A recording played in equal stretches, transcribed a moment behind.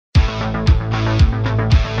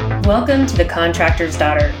Welcome to The Contractor's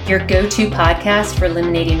Daughter, your go-to podcast for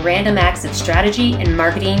eliminating random acts of strategy and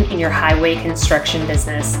marketing in your highway construction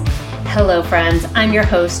business. Hello, friends. I'm your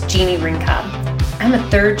host, Jeannie Rinkob. I'm a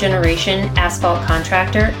third-generation asphalt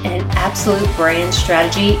contractor and an absolute brand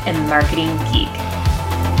strategy and marketing geek.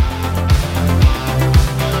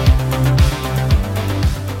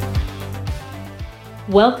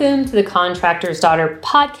 Welcome to The Contractor's Daughter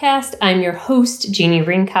podcast. I'm your host, Jeannie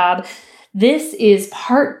Rinkob. This is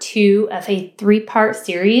part 2 of a 3-part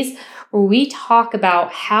series where we talk about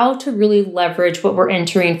how to really leverage what we're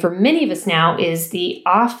entering for many of us now is the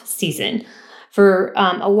off season. For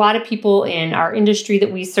a lot of people in our industry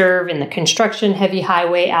that we serve, in the construction, heavy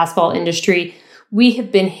highway, asphalt industry, we have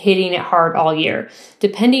been hitting it hard all year.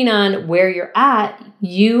 Depending on where you're at,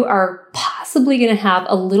 you are possibly going to have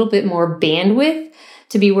a little bit more bandwidth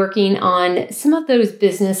to be working on some of those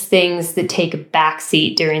business things that take a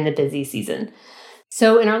backseat during the busy season.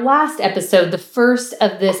 So in our last episode, the first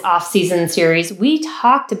of this off-season series, we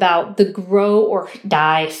talked about the grow or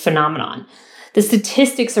die phenomenon, the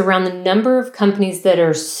statistics around the number of companies that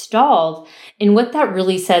are stalled and what that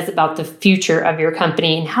really says about the future of your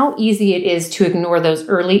company and how easy it is to ignore those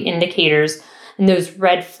early indicators and those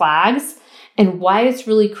red flags and why it's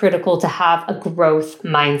really critical to have a growth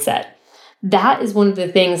mindset. That is one of the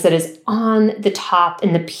things that is on the top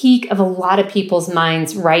and the peak of a lot of people's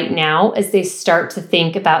minds right now as they start to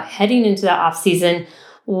think about heading into the off season,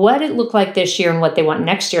 what it looked like this year and what they want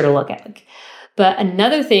next year to look like. But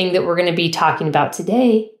another thing that we're going to be talking about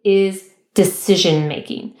today is decision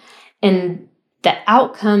making and the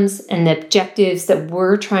outcomes and the objectives that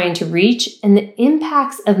we're trying to reach and the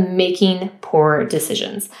impacts of making poor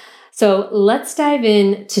decisions. So let's dive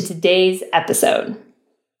into today's episode.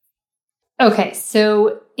 Okay,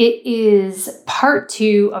 so it is part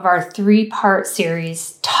 2 of our 3-part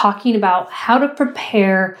series talking about how to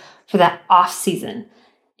prepare for that off season.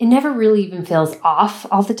 It never really even feels off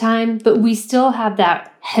all the time, but we still have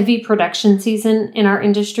that heavy production season in our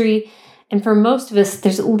industry. And for most of us,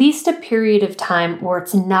 there's at least a period of time where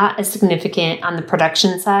it's not as significant on the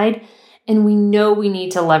production side, and we know we need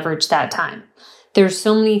to leverage that time. There's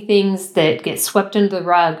so many things that get swept under the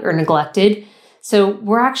rug or neglected. So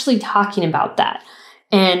we're actually talking about that.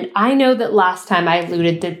 And I know that last time I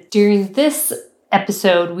alluded that during this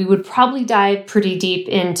episode, we would probably dive pretty deep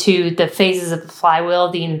into the phases of the flywheel,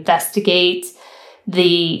 the investigate,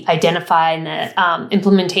 the identify, and the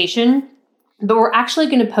implementation. But we're actually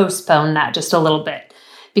going to postpone that just a little bit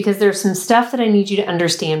because there's some stuff that I need you to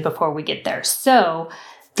understand before we get there. So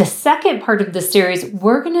the second part of the series,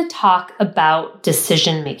 we're going to talk about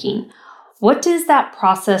decision making. What does that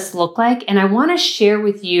process look like? And I want to share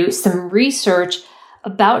with you some research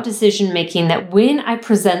about decision making that when I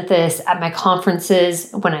present this at my conferences,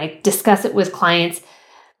 when I discuss it with clients,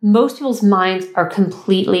 most people's minds are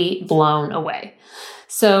completely blown away.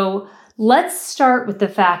 So let's start with the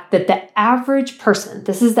fact that the average person,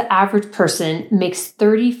 this is the average person, makes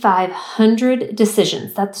 3,500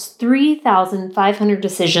 decisions. That's 3,500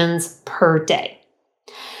 decisions per day.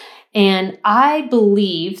 And I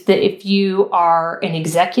believe that if you are an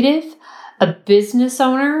executive, a business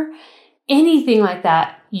owner, anything like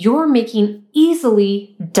that, you're making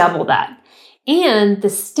easily double that. And the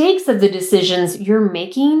stakes of the decisions you're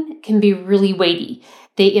making can be really weighty.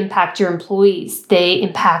 They impact your employees. They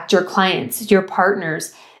impact your clients, your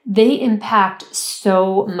partners. They impact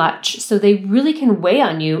so much. So they really can weigh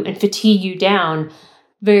on you and fatigue you down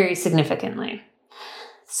very significantly.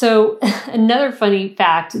 So another funny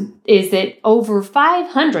fact is that over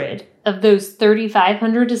 500 of those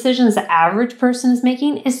 3,500 decisions the average person is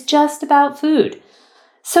making is just about food.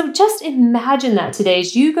 So just imagine that today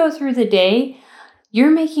as you go through the day, you're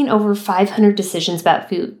making over 500 decisions about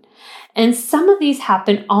food. And some of these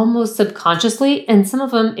happen almost subconsciously. And some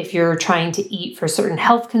of them, if you're trying to eat for certain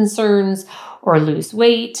health concerns or lose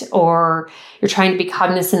weight, or you're trying to be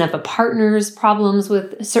cognizant of a partner's problems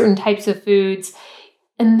with certain types of foods,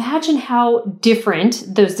 imagine how different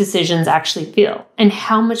those decisions actually feel and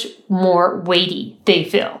how much more weighty they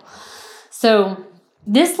feel. So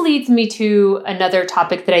this leads me to another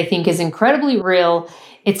topic that I think is incredibly real.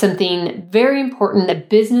 It's something very important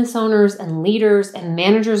that business owners and leaders and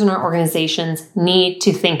managers in our organizations need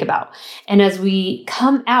to think about. And as we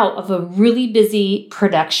come out of a really busy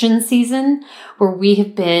production season where we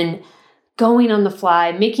have been going on the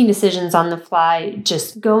fly, making decisions on the fly,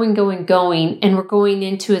 just going, and we're going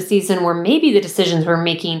into a season where maybe the decisions we're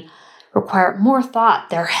making require more thought.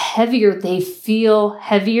 They're heavier. They feel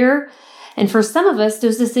heavier. And for some of us,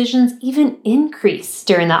 those decisions even increase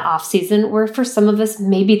during that off season, where for some of us,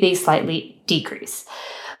 maybe they slightly decrease.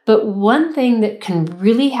 But one thing that can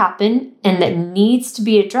really happen and that needs to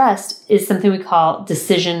be addressed is something we call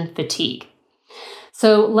decision fatigue.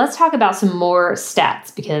 So let's talk about some more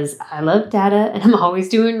stats because I love data and I'm always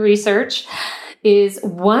doing research. Is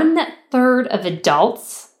 1/3 of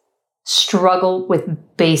adults struggle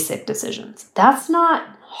with basic decisions. That's not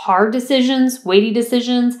hard decisions, weighty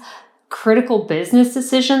decisions, critical business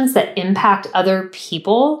decisions that impact other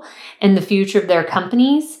people and the future of their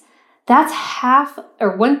companies. That's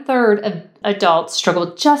 1/3 of adults struggle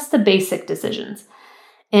with just the basic decisions.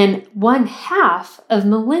 And 1/2 of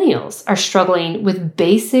millennials are struggling with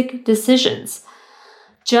basic decisions.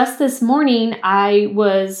 Just this morning, I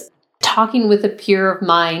was talking with a peer of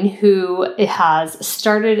mine who has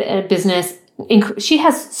started a business. She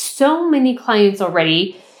has so many clients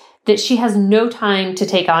already that she has no time to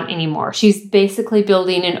take on anymore. She's basically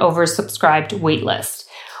building an oversubscribed wait list,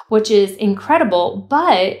 which is incredible,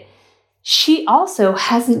 but she also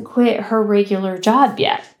hasn't quit her regular job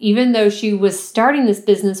yet, even though she was starting this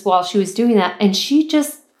business while she was doing that. And she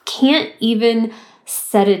just can't even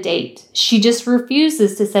set a date. She just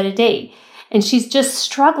refuses to set a date. And she's just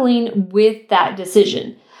struggling with that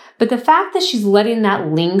decision. But the fact that she's letting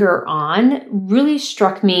that linger on really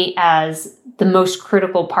struck me as the most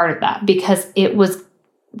critical part of that because it was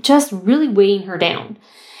just really weighing her down.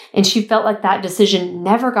 And she felt like that decision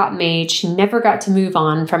never got made. She never got to move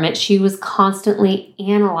on from it. She was constantly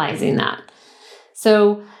analyzing that.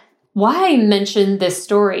 So why I mentioned this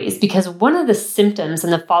story is because one of the symptoms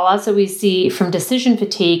and the fallouts that we see from decision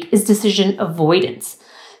fatigue is decision avoidance.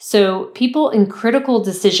 So people in critical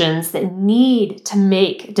decisions that need to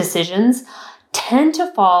make decisions tend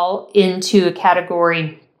to fall into a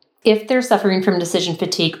category, if they're suffering from decision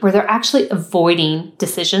fatigue, where they're actually avoiding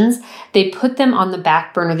decisions. They put them on the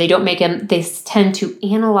back burner. They don't make them. They tend to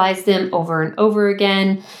analyze them over and over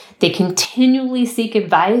again. They continually seek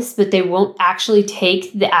advice, but they won't actually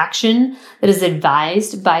take the action that is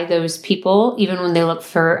advised by those people, even when they look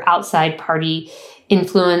for outside party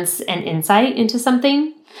influence and insight into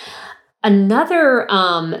something. Another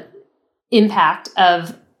impact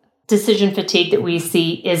of decision fatigue that we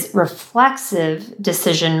see is reflexive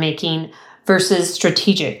decision making versus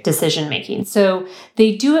strategic decision making. So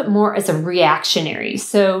they do it more as a reactionary.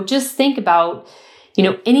 So just think about,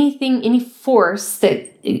 any force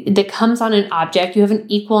that comes on an object, you have an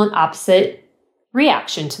equal and opposite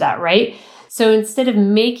reaction to that, right? So instead of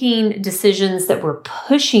making decisions that we're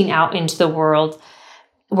pushing out into the world,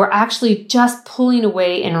 we're actually just pulling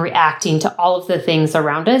away and reacting to all of the things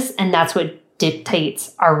around us. And that's what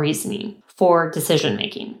dictates our reasoning for decision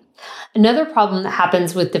making. Another problem that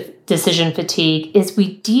happens with the decision fatigue is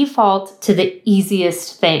we default to the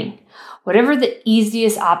easiest thing. Whatever the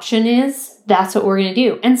easiest option is, that's what we're going to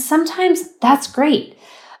do. And sometimes that's great.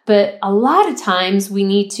 But a lot of times we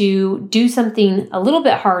need to do something a little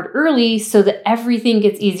bit hard early so that everything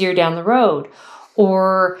gets easier down the road.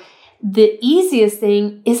 Or the easiest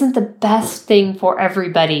thing isn't the best thing for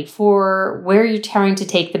everybody for where you're trying to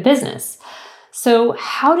take the business. So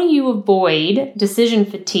how do you avoid decision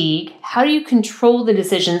fatigue? How do you control the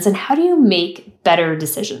decisions? And how do you make better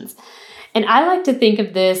decisions? And I like to think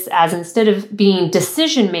of this as, instead of being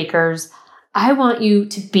decision makers, I want you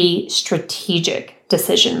to be strategic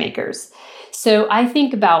decision makers. So I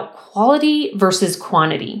think about quality versus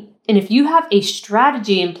quantity. And if you have a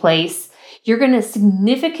strategy in place, you're going to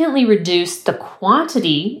significantly reduce the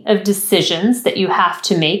quantity of decisions that you have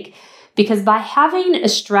to make, because by having a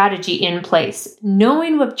strategy in place,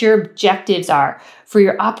 knowing what your objectives are for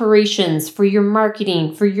your operations, for your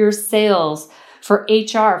marketing, for your sales, for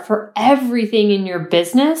HR, for everything in your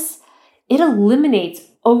business, it eliminates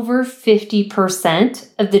over 50%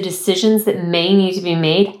 of the decisions that may need to be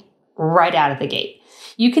made right out of the gate.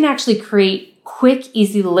 You can actually create quick,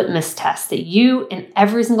 easy litmus tests that you and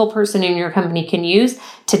every single person in your company can use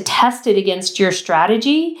to test it against your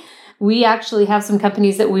strategy. We actually have some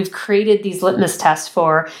companies that we've created these litmus tests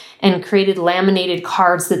for and created laminated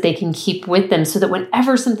cards that they can keep with them so that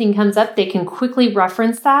whenever something comes up, they can quickly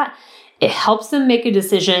reference that. It helps them make a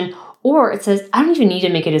decision, or it says, I don't even need to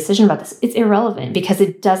make a decision about this. It's irrelevant because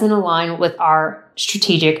it doesn't align with our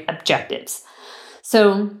strategic objectives.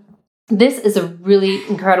 So this is a really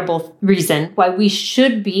incredible reason why we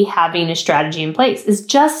should be having a strategy in place, is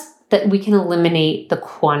just that we can eliminate the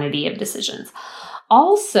quantity of decisions.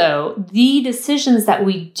 Also, the decisions that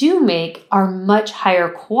we do make are much higher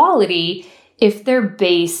quality if they're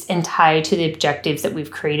based and tied to the objectives that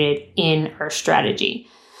we've created in our strategy.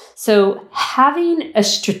 So having a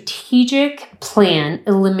strategic plan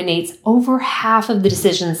eliminates over half of the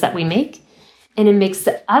decisions that we make and it makes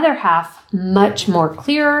the other half much more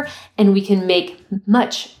clearer, and we can make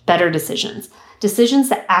much better decisions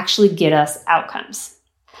that actually get us outcomes.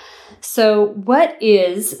 So what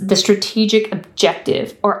is the strategic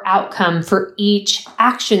objective or outcome for each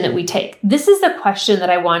action that we take? This is the question that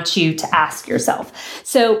I want you to ask yourself.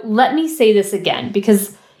 So let me say this again,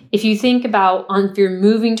 because if you think about if you're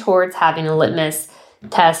moving towards having a litmus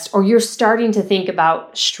test, or you're starting to think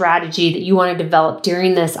about strategy that you want to develop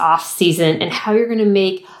during this off season and how you're going to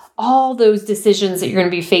make all those decisions that you're going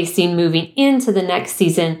to be facing moving into the next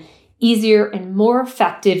season easier and more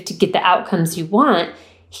effective to get the outcomes you want,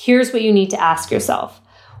 here's what you need to ask yourself.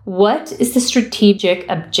 What is the strategic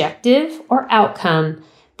objective or outcome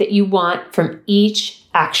that you want from each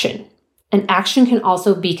action? An action can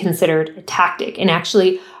also be considered a tactic. And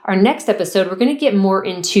actually, our next episode, we're going to get more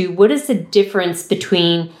into what is the difference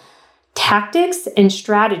between tactics and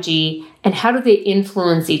strategy, and how do they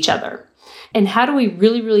influence each other? And how do we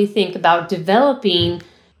really, really think about developing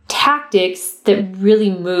tactics that really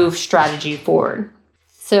move strategy forward?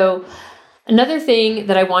 So another thing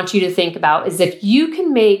that I want you to think about is if you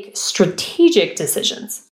can make strategic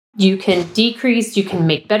decisions, you can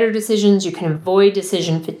make better decisions, you can avoid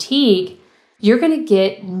decision fatigue, you're going to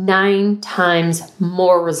get 9 times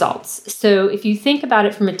more results. So if you think about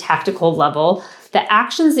it from a tactical level, the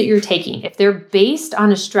actions that you're taking, if they're based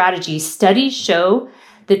on a strategy, studies show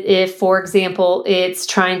that if, for example, it's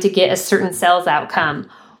trying to get a certain sales outcome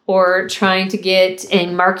or trying to get a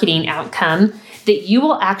marketing outcome, that you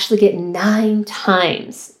will actually get 9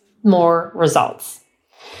 times more results.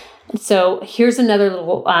 So here's another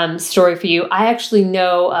little story for you. I actually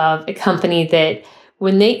know of a company that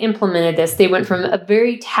when they implemented this, they went from a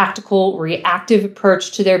very tactical, reactive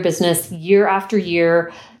approach to their business year after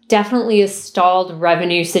year, definitely a stalled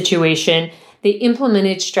revenue situation. They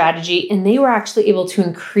implemented strategy and they were actually able to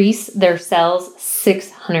increase their sales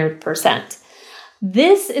 600%.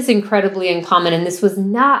 This is incredibly uncommon, and this was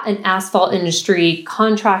not an asphalt industry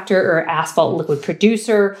contractor or asphalt liquid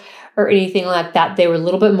producer or anything like that. They were a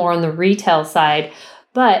little bit more on the retail side.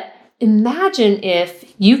 But imagine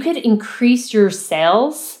if you could increase your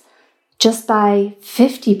sales just by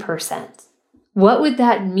 50%. What would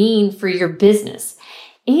that mean for your business?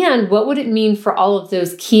 And what would it mean for all of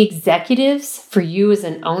those key executives, for you as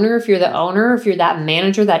an owner, if you're the owner, if you're that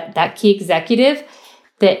manager, that key executive,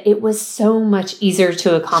 that it was so much easier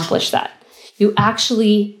to accomplish that. You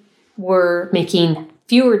actually were making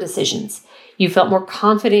fewer decisions. You felt more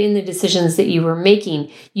confident in the decisions that you were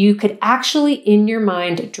making. You could actually, in your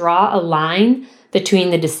mind, draw a line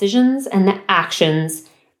between the decisions and the actions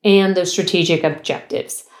and those strategic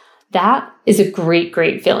objectives. That is a great,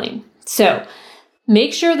 great feeling. So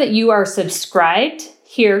make sure that you are subscribed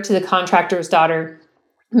here to the Contractor's Daughter.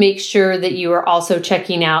 Make sure that you are also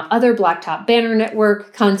checking out other Blacktop Banner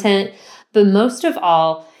Network content. But most of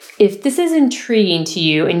all, if this is intriguing to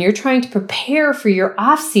you and you're trying to prepare for your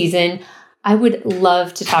off season, I would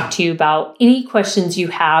love to talk to you about any questions you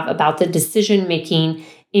have about the decision making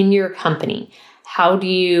in your company. How do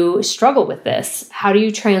you struggle with this? How do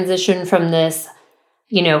you transition from this,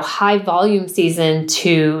 high volume season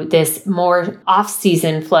to this more off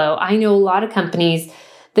season flow? I know a lot of companies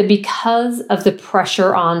that because of the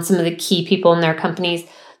pressure on some of the key people in their companies,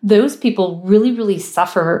 those people really, really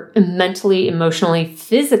suffer mentally, emotionally,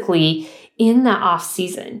 physically in that off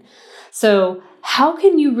season. So how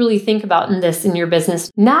can you really think about this in your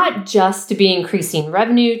business, not just to be increasing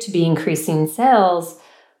revenue, to be increasing sales,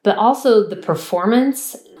 but also the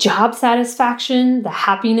performance, job satisfaction, the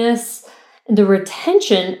happiness, and the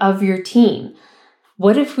retention of your team?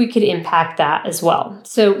 What if we could impact that as well?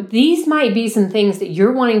 So these might be some things that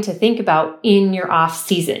you're wanting to think about in your off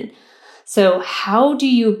season. So how do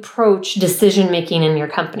you approach decision making in your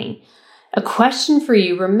company? A question for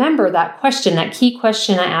you. Remember that question, that key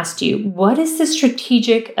question I asked you. What is the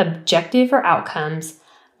strategic objective or outcomes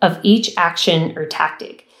of each action or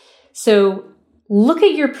tactic? So look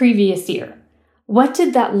at your previous year. What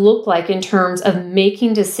did that look like in terms of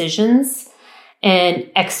making decisions and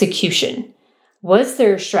execution? Was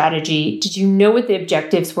there a strategy? Did you know what the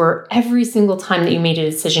objectives were every single time that you made a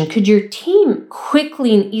decision? Could your team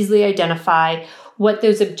quickly and easily identify what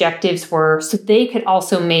those objectives were so they could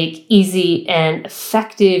also make easy and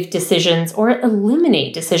effective decisions or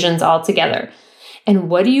eliminate decisions altogether? And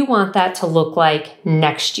what do you want that to look like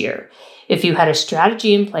next year? If you had a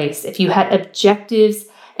strategy in place, if you had objectives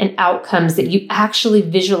and outcomes that you actually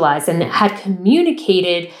visualized and had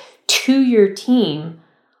communicated to your team,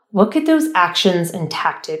 what could those actions and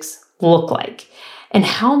tactics look like? And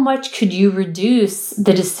how much could you reduce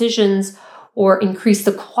the decisions or increase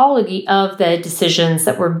the quality of the decisions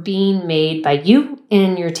that were being made by you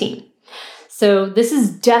and your team. So this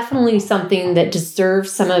is definitely something that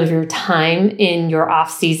deserves some of your time in your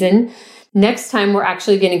off season. Next time, we're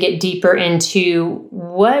actually going to get deeper into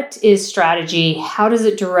what is strategy, how does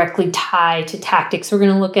it directly tie to tactics. We're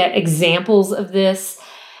going to look at examples of this,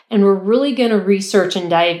 and we're really going to research and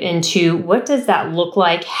dive into what does that look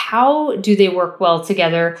like? How do they work well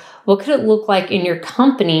together? What could it look like in your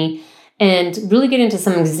company? And really get into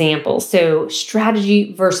some examples. So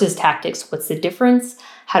strategy versus tactics, what's the difference?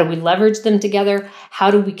 How do we leverage them together?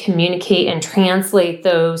 How do we communicate and translate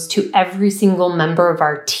those to every single member of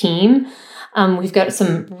our team? We've got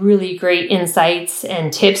some really great insights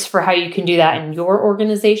and tips for how you can do that in your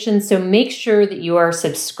organization. So make sure that you are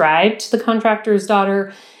subscribed to The Contractor's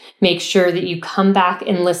Daughter. Make sure that you come back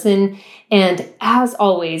and listen. And as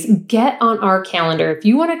always, get on our calendar. If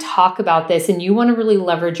you want to talk about this and you want to really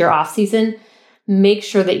leverage your off season, make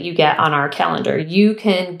sure that you get on our calendar. You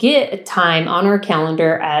can get a time on our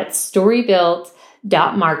calendar at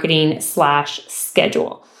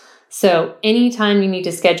storybuilt.marketing/schedule. So anytime you need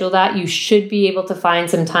to schedule that, you should be able to find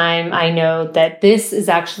some time. I know that this is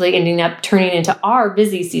actually ending up turning into our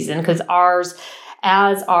busy season because ours,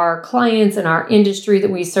 as our clients and our industry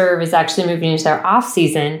that we serve is actually moving into their off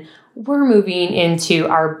season, we're moving into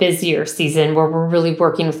our busier season where we're really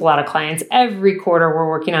working with a lot of clients. Every quarter, we're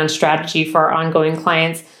working on strategy for our ongoing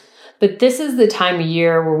clients. But this is the time of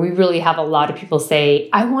year where we really have a lot of people say,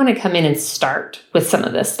 I want to come in and start with some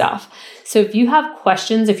of this stuff. So if you have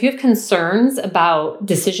questions, if you have concerns about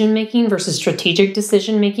decision-making versus strategic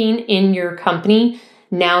decision-making in your company,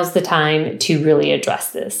 now's the time to really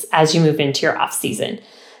address this as you move into your off season.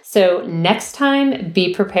 So next time,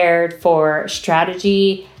 be prepared for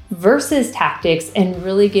strategy versus tactics and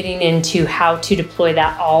really getting into how to deploy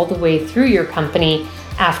that all the way through your company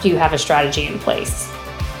after you have a strategy in place.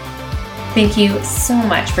 Thank you so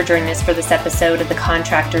much for joining us for this episode of The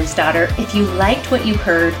Contractor's Daughter. If you liked what you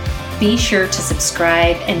heard, be sure to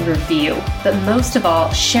subscribe and review. But most of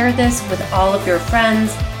all, share this with all of your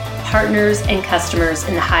friends, partners, and customers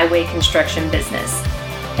in the highway construction business.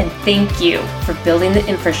 And thank you for building the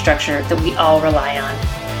infrastructure that we all rely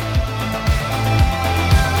on.